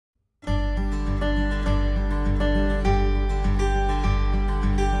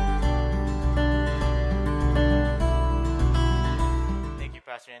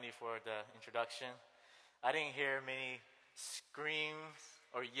introduction. I didn't hear many screams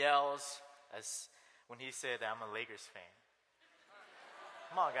or yells as when he said that I'm a Lakers fan.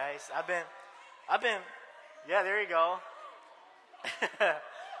 Come on, guys. Yeah, there you go.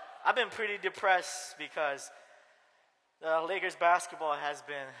 I've been pretty depressed because Lakers basketball has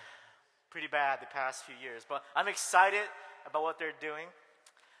been pretty bad the past few years. But I'm excited about what they're doing.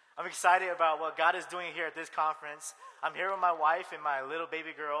 I'm excited about what God is doing here at this conference. I'm here with my wife and my little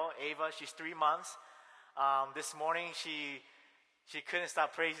baby girl, Ava. She's 3 months. This morning, she couldn't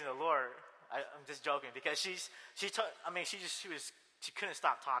stop praising the Lord. I'm just joking because she couldn't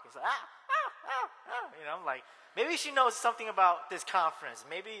stop talking. So I'm like, maybe she knows something about this conference.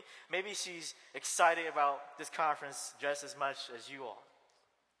 Maybe she's excited about this conference just as much as you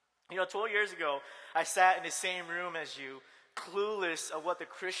are. 12 years ago, I sat in the same room as you, clueless of what the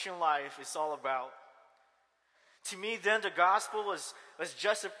Christian life is all about. To me, then, the gospel was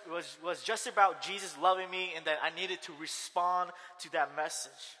just about Jesus loving me and that I needed to respond to that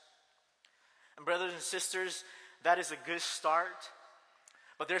message. And brothers and sisters, that is a good start,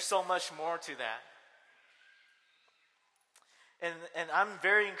 but there's so much more to that. And I'm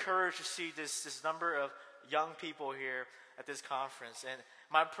very encouraged to see this number of young people here at this conference. And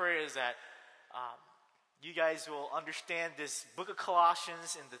my prayer is that you guys will understand this book of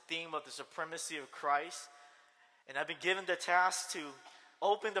Colossians and the theme of the supremacy of Christ. And I've been given the task to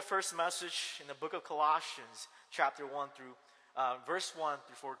open the first message in the book of Colossians, chapter 1 through verse 1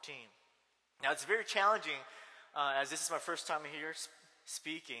 through 14. Now, it's very challenging, as this is my first time here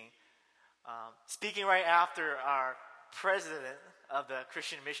speaking right after our president of the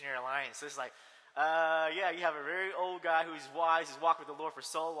Christian Missionary Alliance. So it's like, you have a very old guy who's wise, who's walked with the Lord for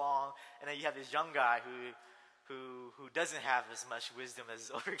so long, and then you have this young guy who doesn't have as much wisdom as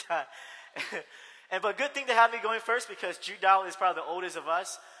this older guy. But good thing to have me going first because Ju Dao is probably the oldest of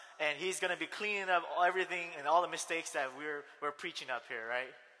us, and he's going to be cleaning up everything and all the mistakes that we're preaching up here,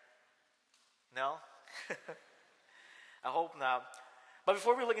 right? No? I hope not. But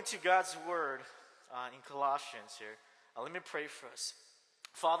before we look into God's word in Colossians here, let me pray for us.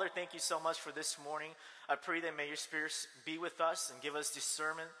 Father, thank you so much for this morning. I pray that may your Spirit be with us and give us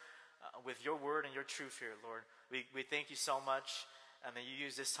discernment with your word and your truth here, Lord. We thank you so much, and may you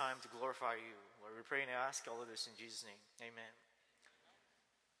use this time to glorify you. Lord, we pray and ask all of this in Jesus' name. Amen.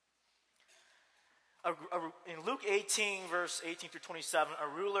 In Luke 18, verse 18 through 27, a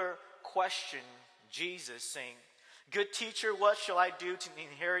ruler questioned Jesus, saying, "Good teacher, what shall I do to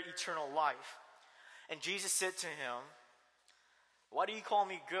inherit eternal life?" And Jesus said to him, "Why do you call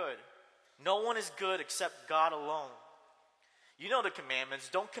me good? No one is good except God alone. You know the commandments.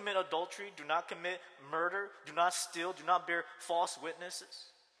 Don't commit adultery. Do not commit murder. Do not steal. Do not bear false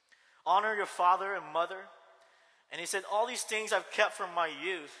witnesses. Honor your father and mother." And he said, "All these things I've kept from my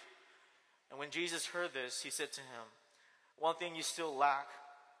youth." And when Jesus heard this, he said to him, "One thing you still lack.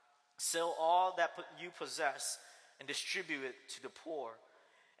 Sell all that you possess and distribute it to the poor,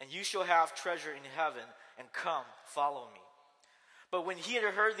 and you shall have treasure in heaven, and come, follow me." But when he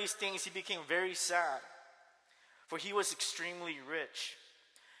had heard these things, he became very sad, for he was extremely rich.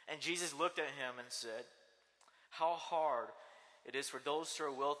 And Jesus looked at him and said, "How hard it is for those who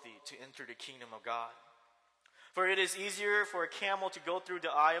are wealthy to enter the kingdom of God. For it is easier for a camel to go through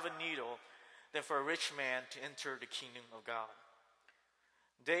the eye of a needle than for a rich man to enter the kingdom of God."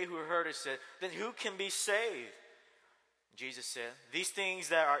 They who heard it said, "Then who can be saved?" Jesus said, "These things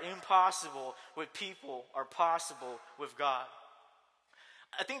that are impossible with people are possible with God."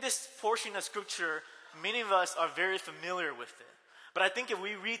 I think this portion of scripture, many of us are very familiar with it. But I think if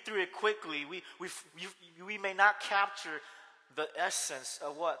we read through it quickly, we may not capture the essence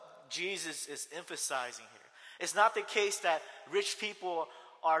of what Jesus is emphasizing here. It's not the case that rich people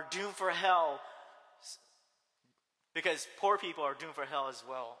are doomed for hell, because poor people are doomed for hell as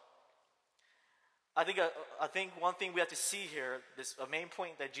well. I think one thing we have to see here, a main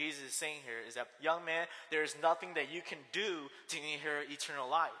point that Jesus is saying here, is that, young man, there is nothing that you can do to inherit eternal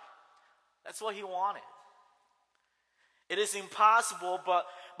life. That's what he wanted. It is impossible,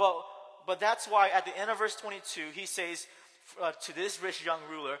 but that's why at the end of verse 22, he says to this rich young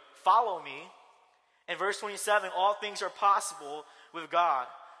ruler, "Follow me." In verse 27, all things are possible with God.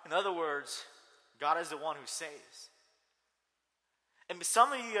 In other words, God is the one who saves. And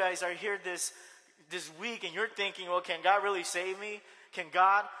some of you guys are here this week and you're thinking, well, can God really save me? Can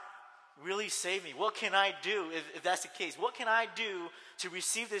God really save me? What can I do if that's the case? What can I do to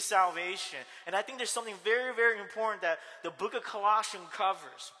receive this salvation? And I think there's something very, very important that the book of Colossians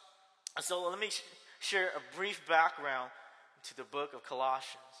covers. So let me share a brief background to the book of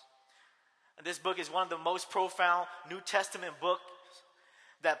Colossians. And this book is one of the most profound New Testament books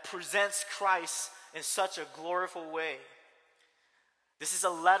that presents Christ in such a glorious way. This is a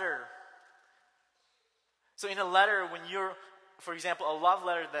letter. So in a letter, when you're, for example, a love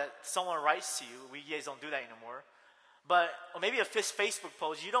letter that someone writes to you, we guys don't do that anymore. Or maybe a Facebook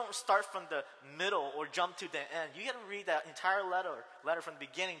post, you don't start from the middle or jump to the end. You got to read that entire letter from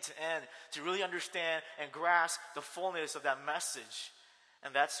beginning to end to really understand and grasp the fullness of that message.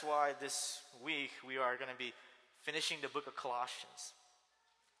 And that's why this week we are going to be finishing the book of Colossians.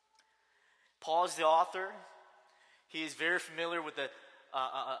 Paul is the author. He is very familiar with the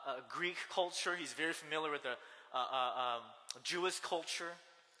Greek culture. He's very familiar with the Jewish culture.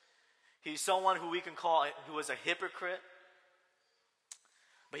 He's someone who we can call, who was a hypocrite.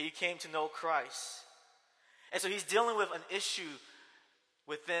 But he came to know Christ. And so he's dealing with an issue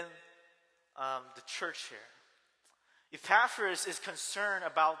within the church here. Epaphras is concerned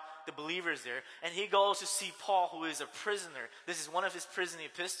about the believers there. And he goes to see Paul, who is a prisoner. This is one of his prison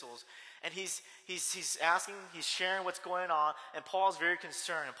epistles. And he's asking, he's sharing what's going on. And Paul's very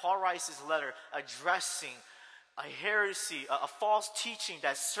concerned. And Paul writes this letter addressing a heresy, a false teaching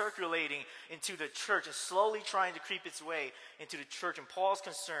that's circulating into the church and slowly trying to creep its way into the church. And Paul's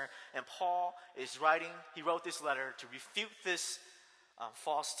concerned, and Paul is he wrote this letter to refute this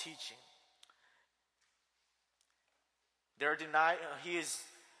false teaching. There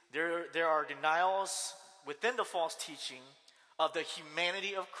are denials within the false teaching of the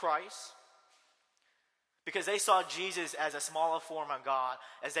humanity of Christ, because they saw Jesus as a smaller form of God.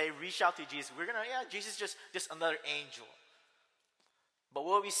 As they reach out to Jesus, Jesus is just another angel. But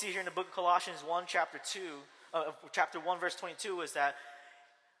what we see here in the book of Colossians 1, chapter 1, verse 22, is that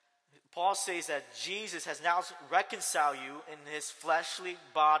Paul says that Jesus has now reconciled you in his fleshly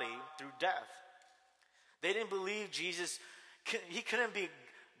body through death. They didn't believe Jesus, he couldn't be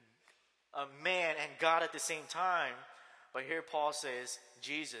a man and God at the same time. But here Paul says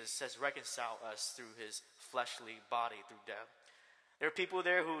Jesus has reconciled us through his fleshly body through death. There are people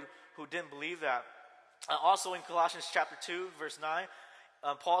there who didn't believe that. Also in Colossians chapter 2, verse 9,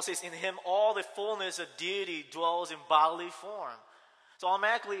 Paul says, in him all the fullness of deity dwells in bodily form. So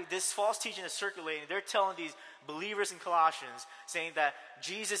automatically this false teaching is circulating. They're telling these believers in Colossians, saying that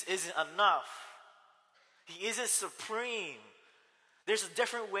Jesus isn't enough. He isn't supreme. There's a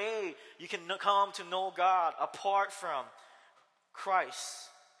different way you can come to know God apart from Christ.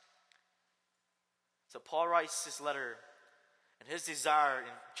 So Paul writes this letter, and his desire in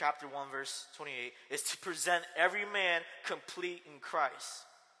chapter 1, verse 28 is to present every man complete in Christ.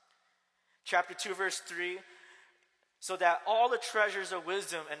 Chapter 2, verse 3, so that all the treasures of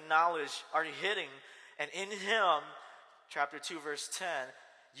wisdom and knowledge are hidden, and in him, chapter 2, verse 10,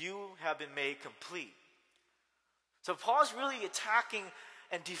 you have been made complete. So Paul's really attacking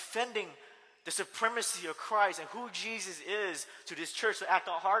and defending the supremacy of Christ and who Jesus is to this church. So at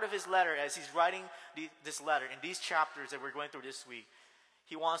the heart of his letter, as he's writing this letter, in these chapters that we're going through this week,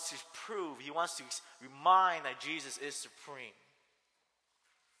 he wants to remind that Jesus is supreme.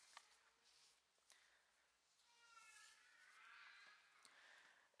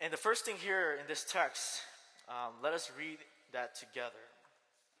 And the first thing here in this text, let us read that together.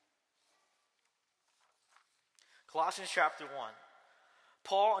 Colossians chapter 1.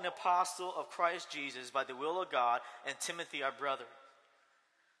 Paul, an apostle of Christ Jesus by the will of God, and Timothy, our brother.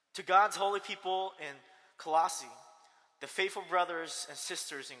 To God's holy people in Colossae, the faithful brothers and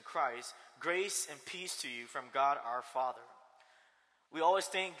sisters in Christ, grace and peace to you from God our Father. We always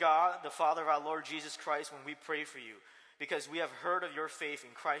thank God, the Father of our Lord Jesus Christ, when we pray for you, because we have heard of your faith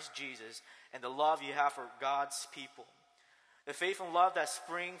in Christ Jesus and the love you have for God's people. The faith and love that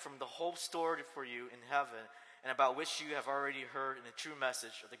spring from the hope stored for you in heaven, and about which you have already heard in the true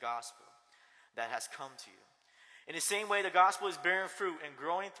message of the gospel that has come to you. In the same way, the gospel is bearing fruit and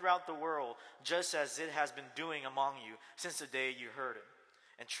growing throughout the world, just as it has been doing among you since the day you heard it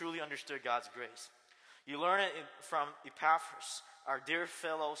and truly understood God's grace. You learn it from Epaphras, our dear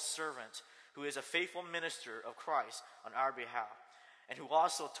fellow servant, who is a faithful minister of Christ on our behalf, and who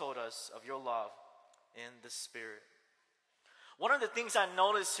also told us of your love in the Spirit. One of the things I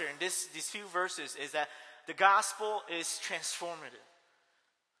noticed here in these few verses is that the gospel is transformative.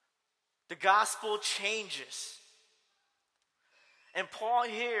 The gospel changes. And Paul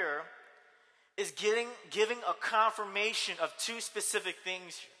here is giving a confirmation of two specific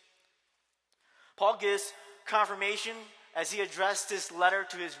things here. Paul gives confirmation as he addressed this letter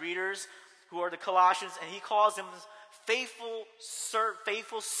to his readers, who are the Colossians, and he calls them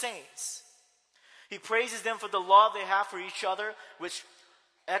faithful saints. He praises them for the love they have for each other, which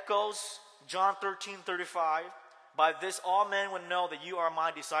echoes John 13:35. By this all men will know that you are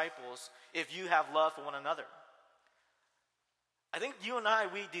my disciples, if you have love for one another. I think you and I,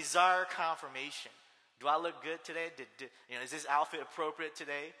 we desire confirmation. Do I look good today? Is this outfit appropriate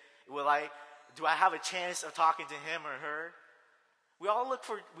today? Do I have a chance of talking to him or her?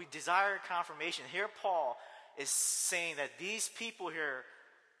 We desire confirmation. Here Paul is saying that these people here,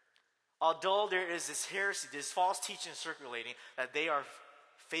 although there is this heresy, this false teaching circulating, that they are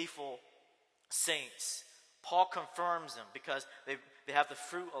faithful saints. Paul confirms them because they have the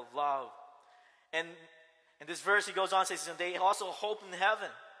fruit of love. And in this verse he goes on and says, they also hope in heaven.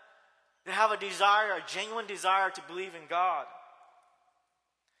 They have a genuine desire to believe in God.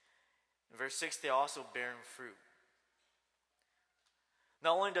 In verse 6, they also bear fruit.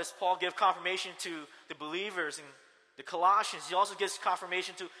 Not only does Paul give confirmation to the believers in the Colossians, he also gives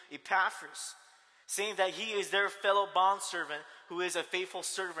confirmation to Epaphras, saying that he is their fellow bondservant who is a faithful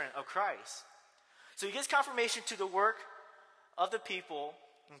servant of Christ. So he gives confirmation to the work of the people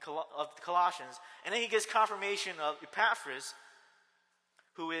of the Colossians, and then he gives confirmation of Epaphras,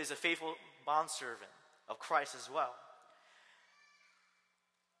 who is a faithful bondservant of Christ as well.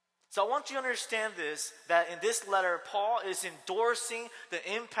 So I want you to understand this, that in this letter, Paul is endorsing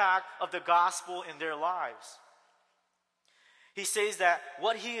the impact of the gospel in their lives. He says that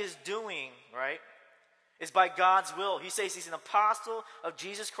what he is doing, right, is by God's will. He says he's an apostle of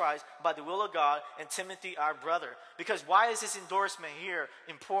Jesus Christ by the will of God, and Timothy, our brother. Because why is this endorsement here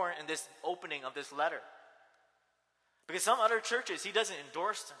important in this opening of this letter? Because some other churches, he doesn't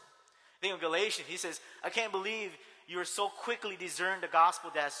endorse them. I think in Galatians, he says, I can't believe you are so quickly discern the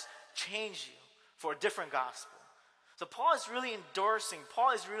gospel that's changed you for a different gospel. So Paul is really endorsing,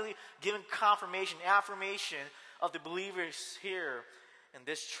 Paul is really giving confirmation, affirmation of the believers here in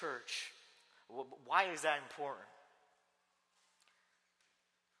this church. Why is that important?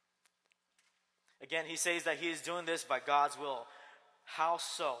 Again, he says that he is doing this by God's will. How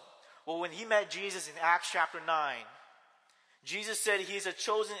so? Well, when he met Jesus in Acts chapter 9, Jesus said he is a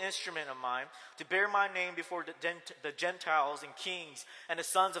chosen instrument of mine to bear my name before the Gentiles and kings and the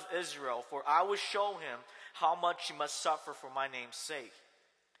sons of Israel, for I will show him how much he must suffer for my name's sake.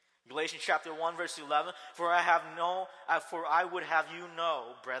 Galatians chapter 1 verse 11, for I would have you know,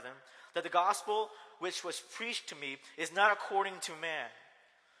 brethren, that the gospel which was preached to me is not according to man.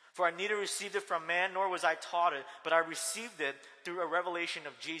 For I neither received it from man, nor was I taught it, but I received it through a revelation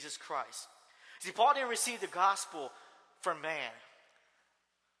of Jesus Christ. See, Paul didn't receive the gospel from man.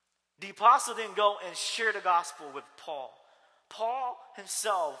 The apostle didn't go and share the gospel with Paul. Paul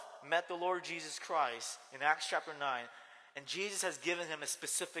himself met the Lord Jesus Christ in Acts chapter 9, and Jesus has given him a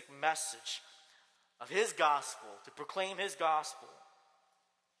specific message of his gospel, to proclaim his gospel.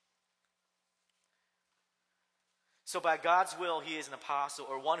 So by God's will, he is an apostle,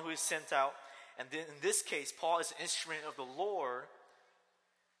 or one who is sent out. And then in this case, Paul is an instrument of the Lord,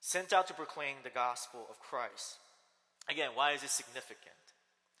 sent out to proclaim the gospel of Christ. Again, why is this significant?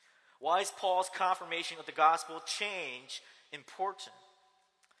 Why is Paul's confirmation of the gospel change important?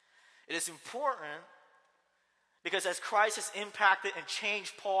 It is important because as Christ has impacted and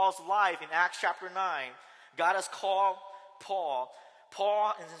changed Paul's life in Acts chapter 9, God has called Paul.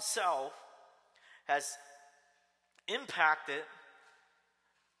 Paul in himself has impacted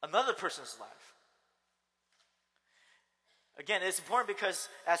another person's life. Again, it's important because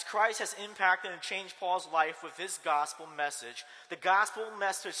as Christ has impacted and changed Paul's life with his gospel message, the gospel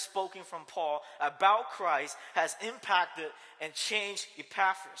message spoken from Paul about Christ has impacted and changed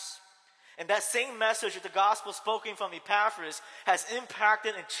Epaphras. And that same message of the gospel spoken from Epaphras has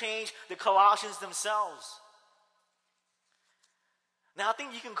impacted and changed the Colossians themselves. Now, I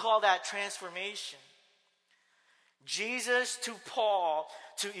think you can call that transformation. Jesus to Paul,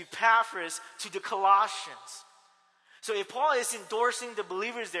 to Epaphras, to the Colossians. So if Paul is endorsing the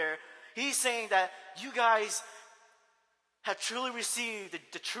believers there, he's saying that you guys have truly received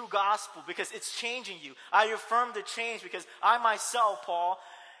the true gospel because it's changing you. I affirm the change because I myself, Paul,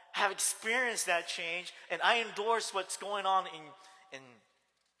 have experienced that change, and I endorse what's going on in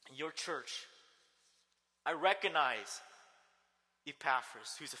your church. I recognize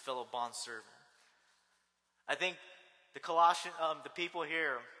Epaphras, who's a fellow bondservant. I think the people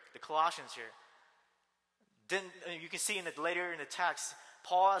here, the Colossians here, you can see later in the text,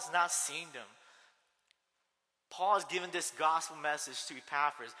 Paul has not seen them. Paul has given this gospel message to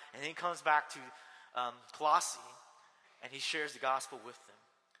Epaphras, and then he comes back to Colossae, and he shares the gospel with them.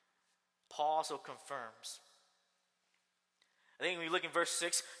 Paul also confirms. I think when we look in verse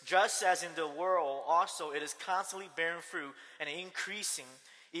 6, just as in the world also it is constantly bearing fruit and increasing,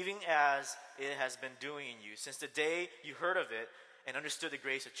 even as it has been doing in you, since the day you heard of it and understood the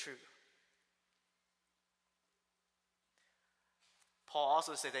grace of truth. Paul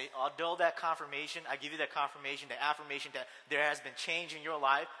also said that although that confirmation, I give you that confirmation, that affirmation that there has been change in your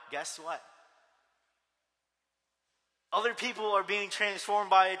life, guess what? Other people are being transformed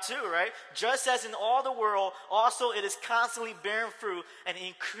by it too, right? Just as in all the world, also it is constantly bearing fruit and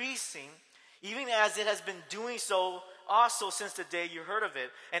increasing, even as it has been doing so also since the day you heard of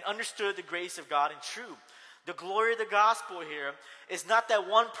it and understood the grace of God in truth. The glory of the gospel here is not that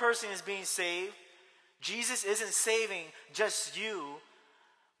one person is being saved. Jesus isn't saving just you,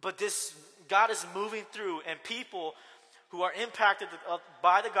 but this God is moving through, and people who are impacted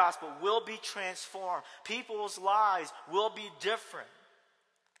by the gospel will be transformed. People's lives will be different.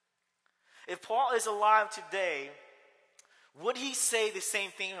 If Paul is alive today, would he say the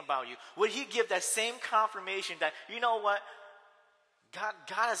same thing about you? Would he give that same confirmation that, you know what? God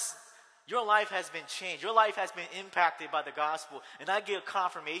has, your life has been changed. Your life has been impacted by the gospel. And I give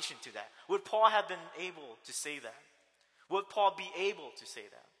confirmation to that. Would Paul have been able to say that? Would Paul be able to say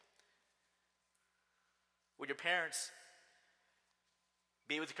that? Would your parents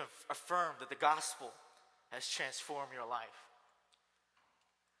be able to affirm that the gospel has transformed your life?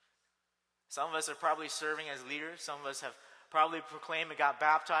 Some of us are probably serving as leaders. Some of us have probably proclaimed and got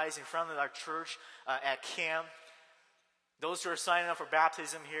baptized in front of our church at camp. Those who are signing up for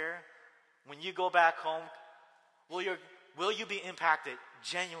baptism here, when you go back home, will you be impacted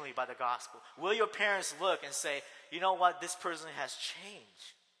genuinely by the gospel? Will your parents look and say, you know what, this person has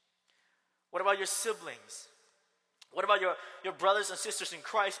changed? What about your siblings? What about your brothers and sisters in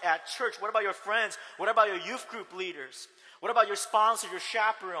Christ at church? What about your friends? What about your youth group leaders? What about your sponsors, your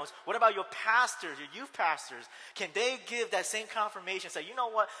chaperones? What about your pastors, your youth pastors? Can they give that same confirmation? Say, you know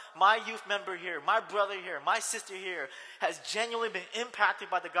what? My youth member here, my brother here, my sister here has genuinely been impacted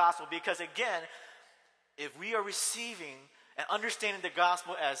by the gospel. Because again, if we are receiving and understanding the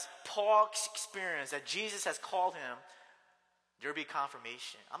gospel as Paul experienced, that Jesus has called him, there will be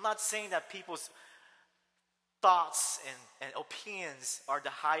confirmation. I'm not saying that people's thoughts and opinions are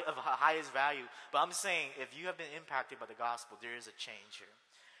the highest value. But I'm saying if you have been impacted by the gospel, there is a change here.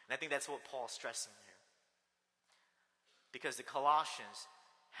 And I think that's what Paul's stressing here. Because the Colossians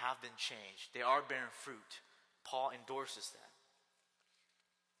have been changed. They are bearing fruit. Paul endorses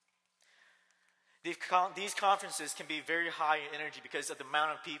that. These conferences can be very high in energy because of the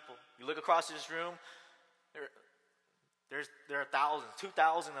amount of people. You look across this room, there are thousands,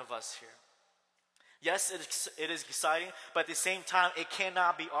 2,000 of us here. Yes, it is exciting, but at the same time, it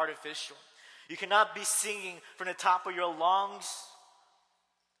cannot be artificial. You cannot be singing from the top of your lungs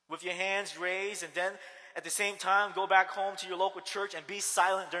with your hands raised and then at the same time go back home to your local church and be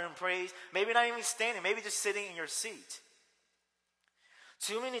silent during praise. Maybe not even standing, maybe just sitting in your seat.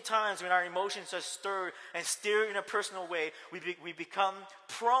 Too many times when our emotions are stirred and steered in a personal way, we become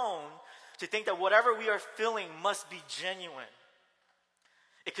prone to think that whatever we are feeling must be genuine.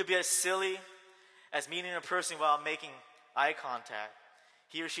 It could be as silly as meeting a person while making eye contact.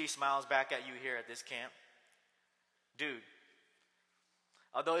 He or she smiles back at you here at this camp. Dude,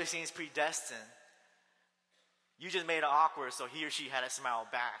 although it seems predestined, you just made it awkward, so he or she had to smile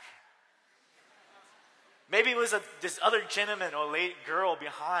back. Maybe it was this other gentleman or lady girl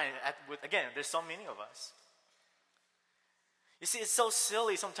behind. Again, there's so many of us. You see, it's so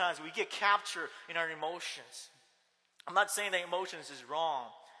silly sometimes. We get captured in our emotions. I'm not saying that emotions is wrong.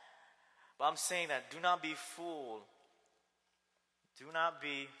 But I'm saying that do not be fooled. Do not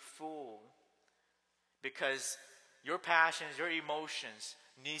be fooled. Because your passions, your emotions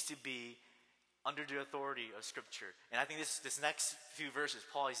needs to be under the authority of Scripture. And I think this next few verses,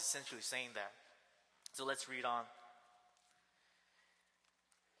 Paul is essentially saying that. So let's read on.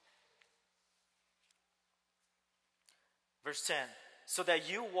 Verse 10. So that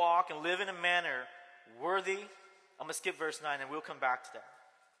you walk and live in a manner worthy. I'm going to skip verse 9 and we'll come back to that.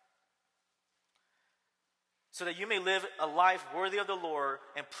 So that you may live a life worthy of the Lord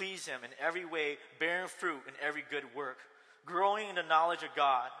and please Him in every way, bearing fruit in every good work, growing in the knowledge of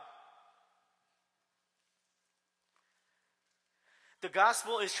God. The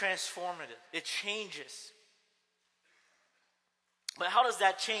gospel is transformative. It changes. But how does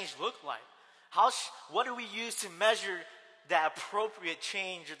that change look like? What do we use to measure that appropriate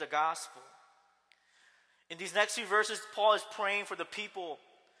change of the gospel? In these next few verses, Paul is praying for the people,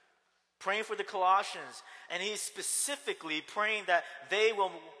 praying for the Colossians, and he's specifically praying that they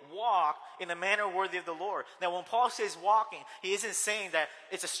will walk in a manner worthy of the Lord. Now, when Paul says walking, he isn't saying that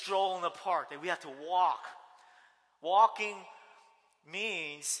it's a stroll in the park, that we have to walk. Walking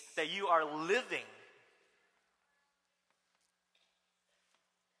means that you are living.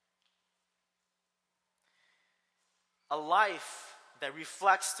 A life that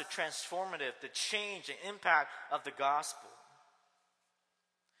reflects the transformative, the change, the impact of the gospel.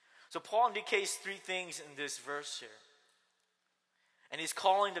 So Paul indicates three things in this verse here. And he's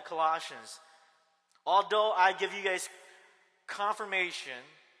calling the Colossians, although I give you guys confirmation,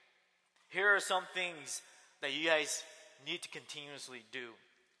 here are some things that you guys need to continuously do.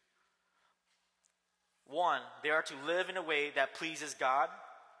 One, they are to live in a way that pleases God.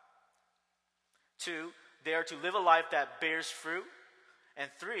 Two, they are to live a life that bears fruit. And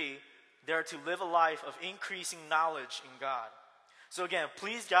three, they are to live a life of increasing knowledge in God. So again,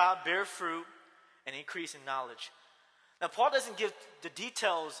 please God, bear fruit, and increase in knowledge. Now, Paul doesn't give the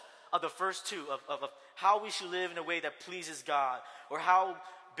details of the first two, of how we should live in a way that pleases God, or how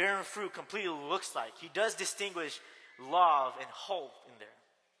bearing fruit completely looks like. He does distinguish love and hope in there.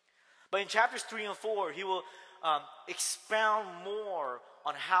 But in chapters 3 and 4, he will expound more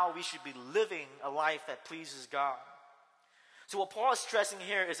on how we should be living a life that pleases God. So what Paul is stressing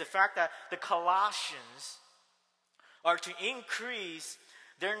here is the fact that the Colossians are to increase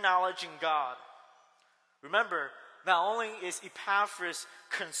their knowledge in God. Remember, not only is Epaphras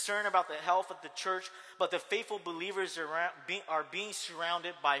concerned about the health of the church, but the faithful believers are being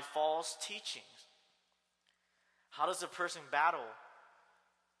surrounded by false teachings. How does a person battle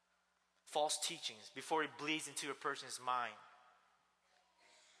false teachings before it bleeds into a person's mind?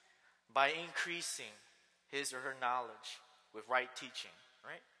 By increasing his or her knowledge with right teaching,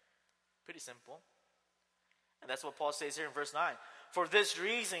 right? Pretty simple. And that's what Paul says here in verse 9. For this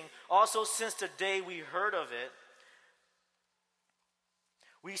reason, also since the day we heard of it,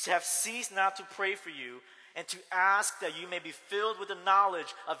 we have ceased not to pray for you and to ask that you may be filled with the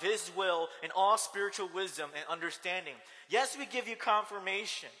knowledge of his will and all spiritual wisdom and understanding. Yes, we give you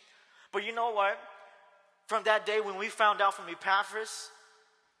confirmation. But you know what? From that day when we found out from Epaphras,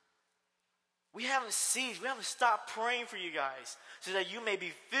 we haven't ceased. We haven't stopped praying for you guys so that you may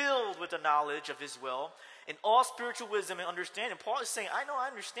be filled with the knowledge of his will and all spiritual wisdom and understanding. Paul is saying, I know, I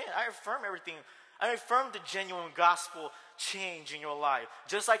understand. I affirm everything. I affirm the genuine gospel change in your life,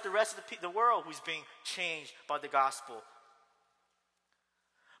 just like the rest of the world who's being changed by the gospel.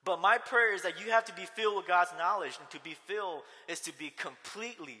 But my prayer is that you have to be filled with God's knowledge, and to be filled is to be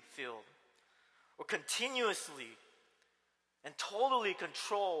completely filled, or continuously and totally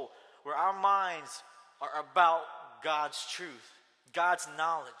control, where our minds are about God's truth, God's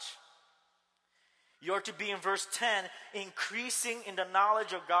knowledge. You are to be, in verse 10, increasing in the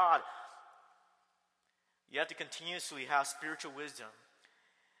knowledge of God. You have to continuously have spiritual wisdom.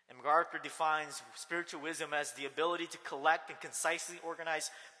 And MacArthur defines spiritual wisdom as the ability to collect and concisely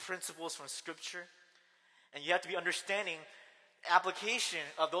organize principles from Scripture. And you have to be understanding application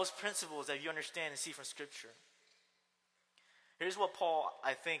of those principles that you understand and see from Scripture. Here's what Paul,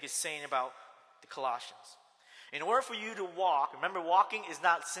 I think, is saying about the Colossians. In order for you to walk, remember, walking is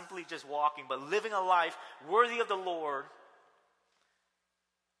not simply just walking, but living a life worthy of the Lord.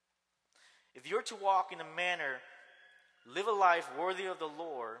 If you're to walk in a manner, live a life worthy of the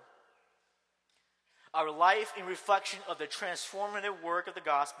Lord, our life in reflection of the transformative work of the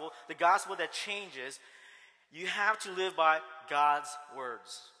gospel that changes, you have to live by God's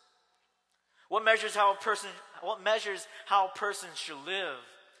words. What measures how a person should live?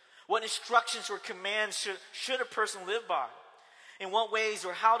 What instructions or commands should a person live by? In what ways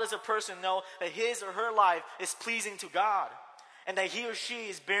or how does a person know that his or her life is pleasing to God and that he or she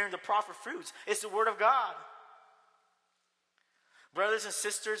is bearing the proper fruits? It's the Word of God. Brothers and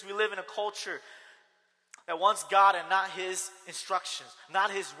sisters, we live in a culture that wants God and not his instructions,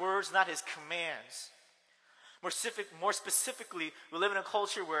 not his words, not his commands. More specifically, we live in a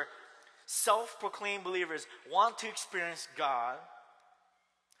culture where self-proclaimed believers want to experience God,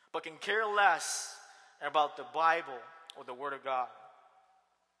 but can care less about the Bible or the Word of God.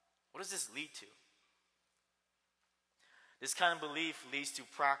 What does this lead to? This kind of belief leads to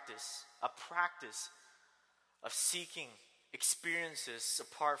a practice of seeking experiences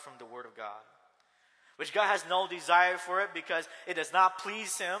apart from the Word of God, which God has no desire for it because it does not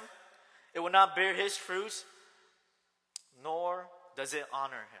please him, it will not bear his fruits, nor does it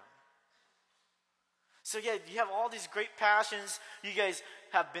honor him. So yeah, you have all these great passions. You guys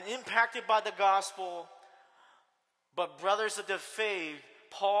have been impacted by the gospel. But brothers of the faith,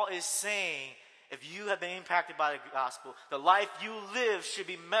 Paul is saying, if you have been impacted by the gospel, the life you live should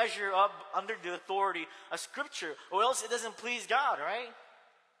be measured up under the authority of Scripture, or else it doesn't please God, right?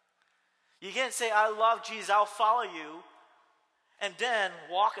 You can't say, I love Jesus, I'll follow you, and then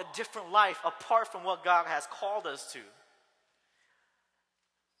walk a different life apart from what God has called us to.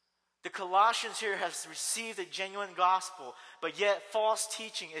 The Colossians here have received a genuine gospel, but yet false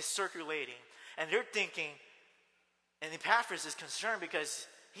teaching is circulating. And they're thinking, and Epaphras is concerned because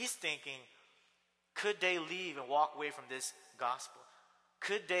he's thinking, could they leave and walk away from this gospel?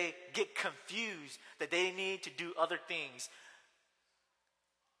 Could they get confused that they need to do other things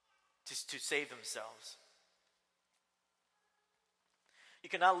to save themselves? You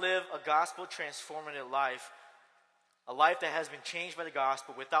cannot live a gospel transformative life, a life that has been changed by the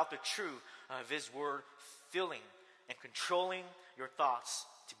gospel, without the truth of His word filling and controlling your thoughts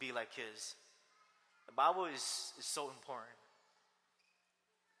to be like His. The Bible is so important.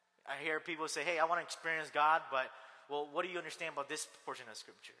 I hear people say, hey, I want to experience God, but, well, what do you understand about this portion of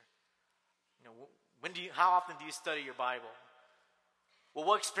Scripture? How often do you study your Bible? Well,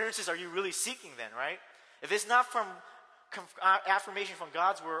 what experiences are you really seeking then, right? If it's not from affirmation from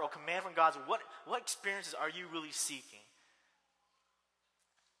God's word or command from God's word, what experiences are you really seeking?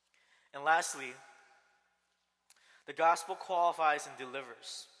 And lastly, the gospel qualifies and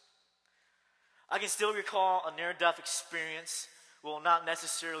delivers. I can still recall a near-death experience. Well, not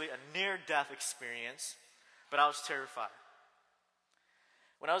necessarily a near-death experience, but I was terrified.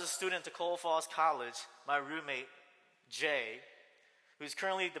 When I was a student at Tacoma Falls College, my roommate, Jay, who's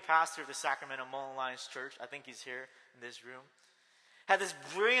currently the pastor of the Sacramento Hmong Alliance Church, I think he's here in this room, had this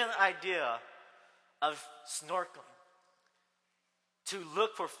brilliant idea of snorkeling, to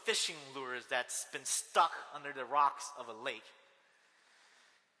look for fishing lures that's been stuck under the rocks of a lake.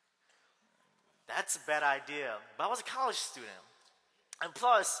 That's a bad idea, but I was a college student. And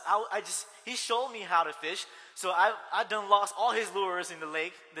plus, he showed me how to fish, so I done lost all his lures in the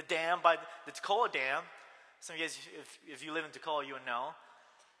lake, the dam, by the Tacoma Dam. Some of you guys, if you live in Tacoma, you would know.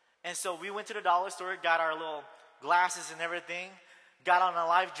 And so we went to the dollar store, got our little glasses and everything, got on our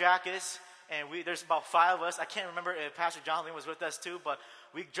life jackets, and there's about 5 of us. I can't remember if Pastor Jonathan was with us too, but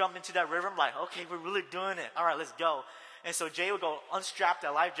we jumped into that river. I'm like, okay, we're really doing it. All right, let's go. And so Jay would go unstrap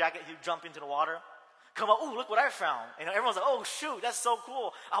that life jacket. He'd jump into the water. Come up, ooh, look what I found. And everyone's like, oh, shoot, that's so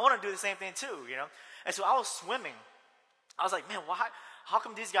cool. I want to do the same thing too, And so I was swimming. I was like, man, how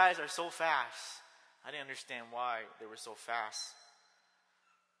come these guys are so fast? I didn't understand why they were so fast.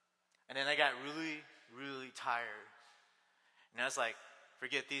 And then I got really, really tired. And I was like,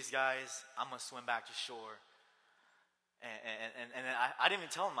 forget these guys. I'm going to swim back to shore. And then I didn't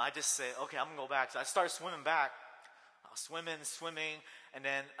even tell them. I just said, okay, I'm going to go back. So I started swimming back. I was swimming, and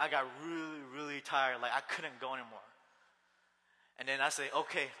then I got really, really tired. Like, I couldn't go anymore. And then I say,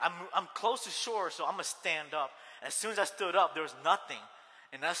 okay, I'm close to shore, so I'm going to stand up. And as soon as I stood up, there was nothing.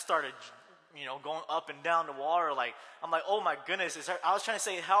 And I started, going up and down the water. Like, I'm like, oh my goodness. I was trying to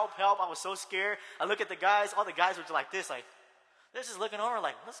say, help, help. I was so scared. I look at the guys. All the guys were like this, like, they're just looking over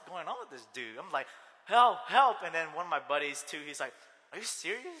like, what's going on with this dude? I'm like, help, help. And then one of my buddies, too, he's like, are you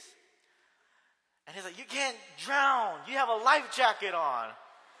serious? And he's like, you can't drown. You have a life jacket on.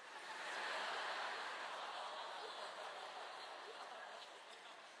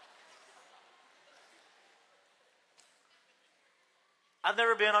 I've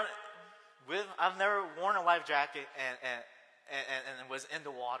never worn a life jacket and was in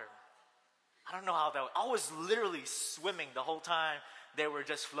the water. I don't know how that was. I was literally swimming the whole time. They were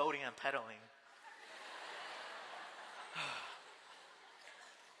just floating and pedaling.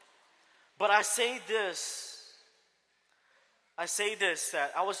 But I say this,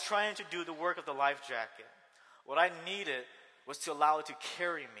 that I was trying to do the work of the life jacket. What I needed was to allow it to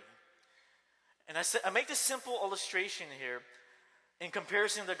carry me. And I make this simple illustration here in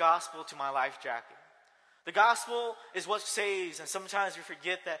comparison the gospel to my life jacket. The gospel is what saves, and sometimes we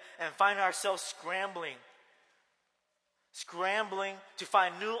forget that and find ourselves scrambling to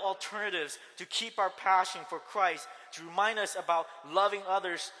find new alternatives to keep our passion for Christ, to remind us about loving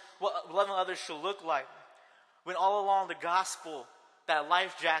others, what loving others should look like, when all along the gospel, that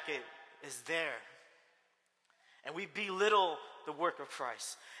life jacket is there. And we belittle the work of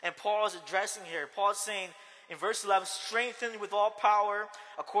Christ. And Paul is addressing here. Paul is saying in verse 11, strengthened with all power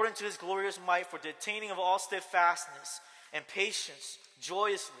according to His glorious might for the attaining of all steadfastness and patience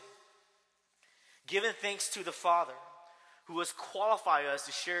joyously, giving thanks to the Father, who has qualified us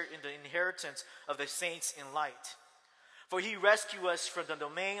to share in the inheritance of the saints in light. For He rescued us from the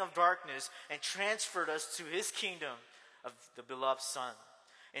domain of darkness and transferred us to His kingdom of the beloved Son,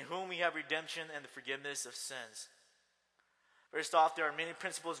 in whom we have redemption and the forgiveness of sins. First off, there are many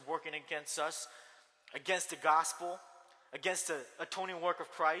principles working against us, against the gospel, against the atoning work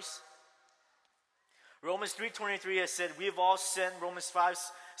of Christ. Romans 3:23 has said, we have all sinned. Romans 5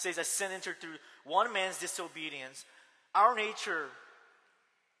 says that sin entered through one man's disobedience. Our nature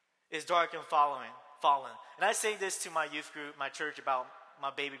is dark and fallen. And I say this to my youth group, my church, about my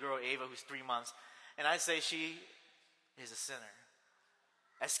baby girl Ava, who's 3 months. And I say she is a sinner.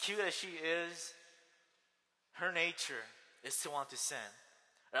 As cute as she is, her nature is to want to sin.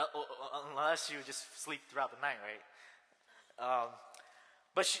 Unless you just sleep throughout the night, right?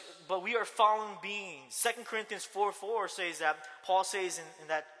 But we are fallen beings. 2 Corinthians 4:4 says that, Paul says in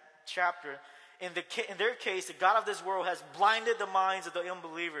that chapter, in their case, the God of this world has blinded the minds of the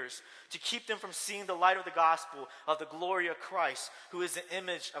unbelievers to keep them from seeing the light of the gospel of the glory of Christ, who is the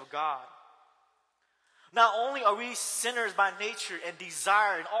image of God. Not only are we sinners by nature and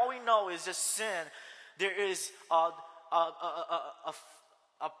desire, and all we know is just sin, there is a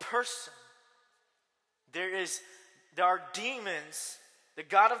person. There are demons. The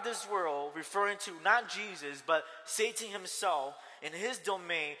God of this world, referring to not Jesus, but Satan himself, in his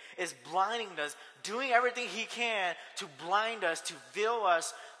domain, is blinding us, doing everything he can to blind us, to veil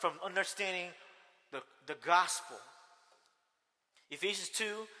us from understanding the gospel. Ephesians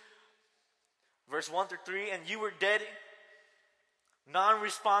 2, verse 1 through 3, and you were dead,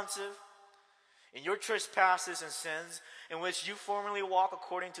 non-responsive, in your trespasses and sins, in which you formerly walked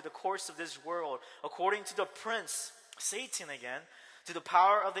according to the course of this world, according to the prince, Satan again, to the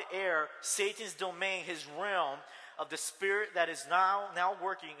power of the air, Satan's domain, his realm of the spirit that is now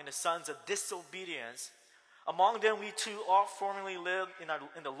working in the sons of disobedience. Among them we too all formerly lived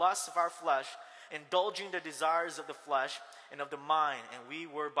in the lusts of our flesh, indulging the desires of the flesh and of the mind, and we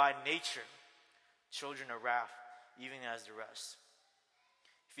were by nature children of wrath, even as the rest.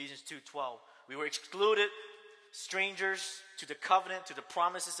 Ephesians 2:12. We were excluded, strangers to the covenant, to the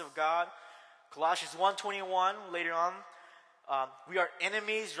promises of God. Colossians 1:21, later on. We are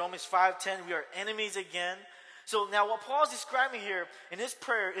enemies. Romans 5:10, we are enemies again. So now what Paul is describing here in his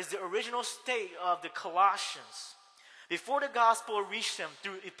prayer is the original state of the Colossians. Before the gospel reached them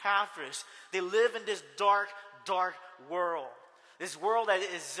through Epaphras, they live in this dark, dark world. This world that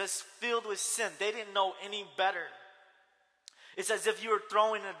is just filled with sin. They didn't know any better. It's as if you were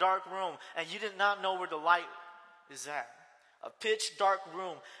thrown in a dark room and you did not know where the light is at. A pitch dark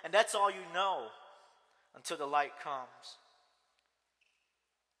room. And that's all you know until the light comes.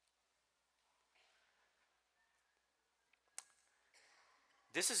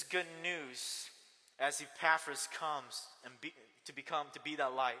 This is good news as Epaphras comes and to be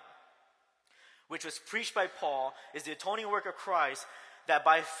that light, which was preached by Paul, is the atoning work of Christ, that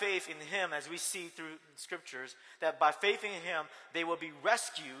by faith in him, as we see through scriptures, that by faith in him they will be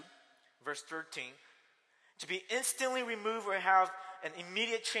rescued, verse 13, to be instantly removed or have an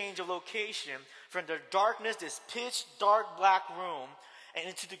immediate change of location from the darkness, this pitch dark black room, and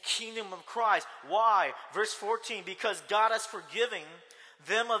into the kingdom of Christ. Why? Verse 14, because God has forgiven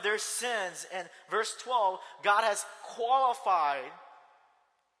them of their sins. And verse 12, God has qualified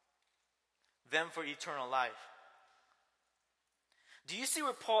them for eternal life. Do you see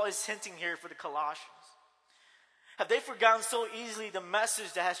where Paul is hinting here for the Colossians? Have they forgotten so easily the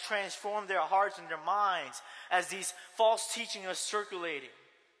message that has transformed their hearts and their minds as these false teachings are circulating?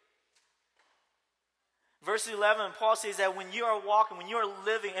 Verse 11, Paul says that when you are walking, when you are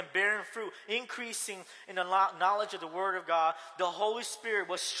living and bearing fruit, increasing in the knowledge of the Word of God, the Holy Spirit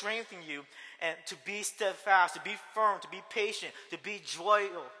will strengthen you and to be steadfast, to be firm, to be patient, to be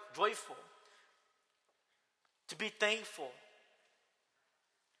joyful, to be thankful.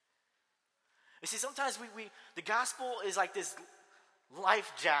 You see, sometimes the gospel is like this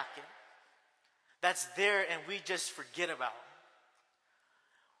life jacket that's there and we just forget about.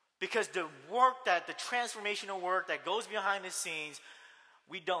 Because the transformational work that goes behind the scenes,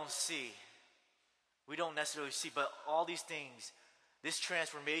 we don't see. We don't necessarily see, but all these things, this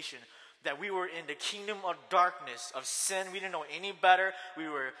transformation, that we were in the kingdom of darkness, of sin. We didn't know any better.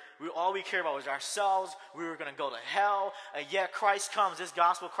 All we cared about was ourselves. We were going to go to hell. And yet Christ comes, this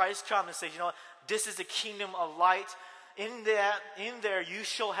gospel, Christ comes and says, you know what? This is the kingdom of light. In there you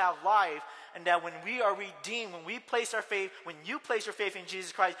shall have life. And that when we are redeemed, when you place your faith in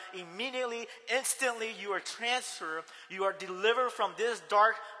Jesus Christ, immediately, instantly you are transferred. You are delivered from this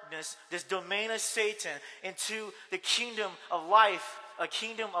darkness, this domain of Satan, into the kingdom of life, a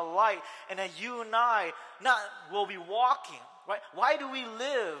kingdom of light. And that you and I will be walking, right? Why do we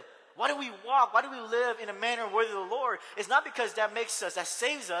live? Why do we walk? Why do we live in a manner worthy of the Lord? It's not because that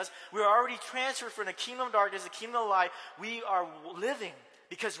saves us. We are already transferred from the kingdom of darkness, the kingdom of light. We are living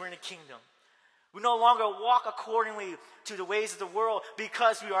because we're in the kingdom. We no longer walk accordingly to the ways of the world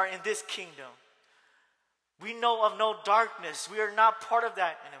because we are in this kingdom. We know of no darkness. We are not part of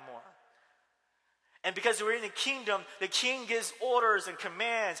that anymore. And because we're in the kingdom, the king gives orders and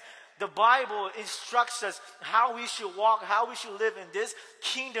commands. The Bible instructs us how we should walk, how we should live in this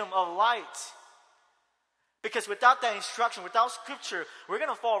kingdom of light. Because without that instruction, without scripture, we're going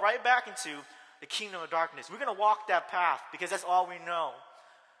to fall right back into the kingdom of darkness. We're going to walk that path because that's all we know.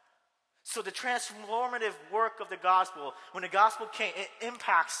 So the transformative work of the gospel, when the gospel came, it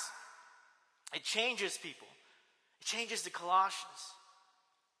impacts, it changes people. It changes the Colossians.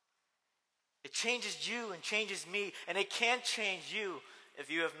 It changes you and changes me, and it can change you if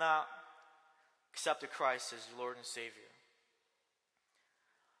you have not accepted Christ as your Lord and Savior.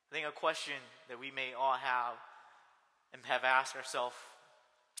 I think a question that we may all have and have asked ourselves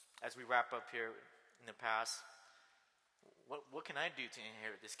as we wrap up here in the past, what can I do to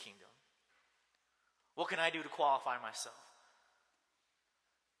inherit this kingdom? What can I do to qualify myself?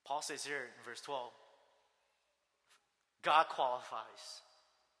 Paul says here in verse 12, God qualifies.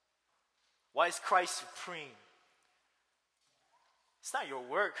 Why is Christ supreme? It's not your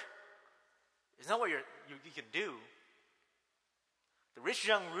work. It's not what you can do. The rich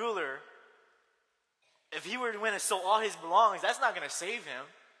young ruler, if he were to win and sell all his belongings, that's not going to save him.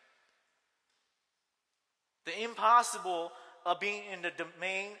 The impossible of being in the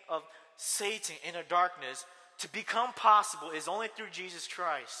domain of Satan, inner darkness, to become possible is only through Jesus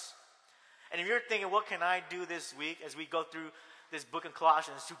Christ. And if you're thinking, what can I do this week as we go through this book in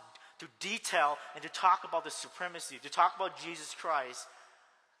Colossians to detail and to talk about the supremacy, to talk about Jesus Christ,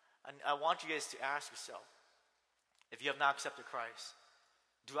 and I want you guys to ask yourself, if you have not accepted Christ,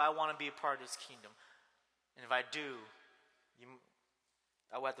 do I want to be a part of this kingdom? And if I do,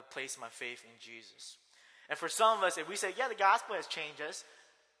 I will have to place my faith in Jesus. And for some of us, if we say, yeah, the gospel has changed us,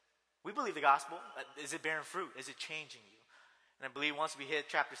 we believe the gospel. Is it bearing fruit? Is it changing you? And I believe once we hit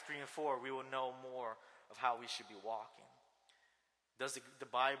chapters 3 and 4, we will know more of how we should be walking. Does the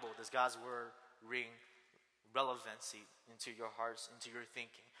Bible, does God's word ring relevancy into your hearts, into your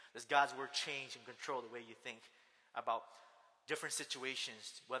thinking? Does God's word change and control the way you think about different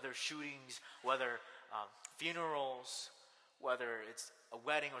situations, whether shootings, whether funerals, whether it's a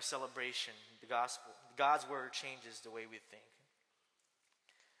wedding or celebration? The gospel, God's word changes the way we think.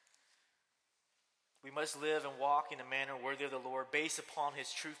 We must live and walk in a manner worthy of the Lord based upon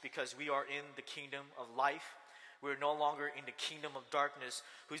his truth, because we are in the kingdom of life. We are no longer in the kingdom of darkness,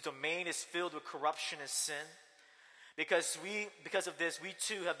 whose domain is filled with corruption and sin. Because of this, we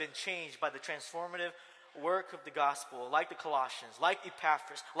too have been changed by the transformative work of the gospel, like the Colossians, like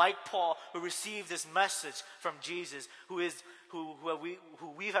Epaphras, like Paul, who received this message from Jesus, who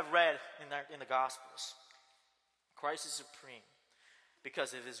we have read in the Gospels. Christ is supreme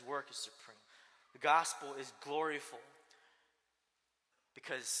because of his work is supreme. The gospel is gloriful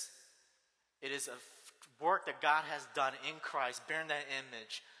because it is a work that God has done in Christ, bearing that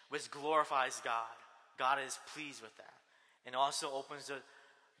image, which glorifies God. God is pleased with that, and also opens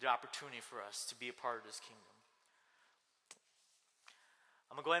the opportunity for us to be a part of this kingdom.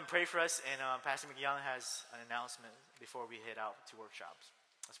 I'm going to go ahead and pray for us, and Pastor McYoung has an announcement before we head out to workshops.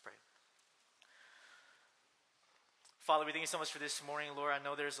 Let's pray. Father, we thank you so much for this morning, Lord. I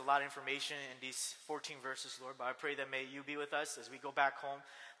know there's a lot of information in these 14 verses, Lord, but I pray that may you be with us as we go back home,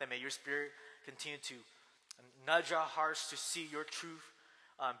 that may your Spirit continue to nudge our hearts to see your truth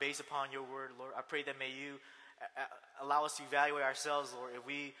based upon your word, Lord. I pray that may you allow us to evaluate ourselves, Lord. If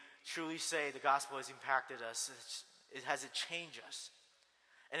we truly say the gospel has impacted us, has it changed us?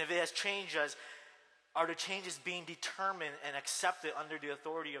 And if it has changed us, are the changes being determined and accepted under the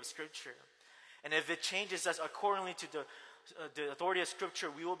authority of Scripture? And if it changes us accordingly to the authority of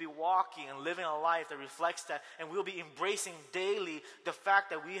Scripture, we will be walking and living a life that reflects that, and we'll be embracing daily the fact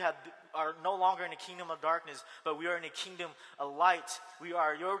that we are no longer in the kingdom of darkness, but we are in the kingdom of light. We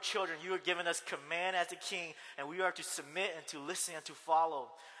are your children. You are given us command as a king, and we are to submit and to listen and to follow.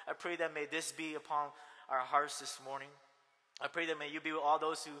 I pray that may this be upon our hearts this morning. I pray that may you be with all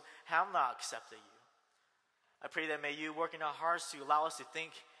those who have not accepted you. I pray that may you work in our hearts to allow us to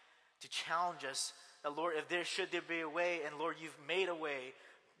think, to challenge us, that Lord, if there be a way, and Lord, you've made a way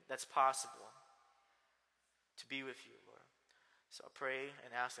that's possible to be with you, Lord. So I pray and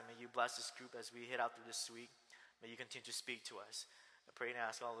ask that may you bless this group as we head out through this week. May you continue to speak to us. I pray and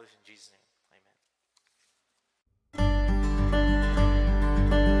ask all this in Jesus' name.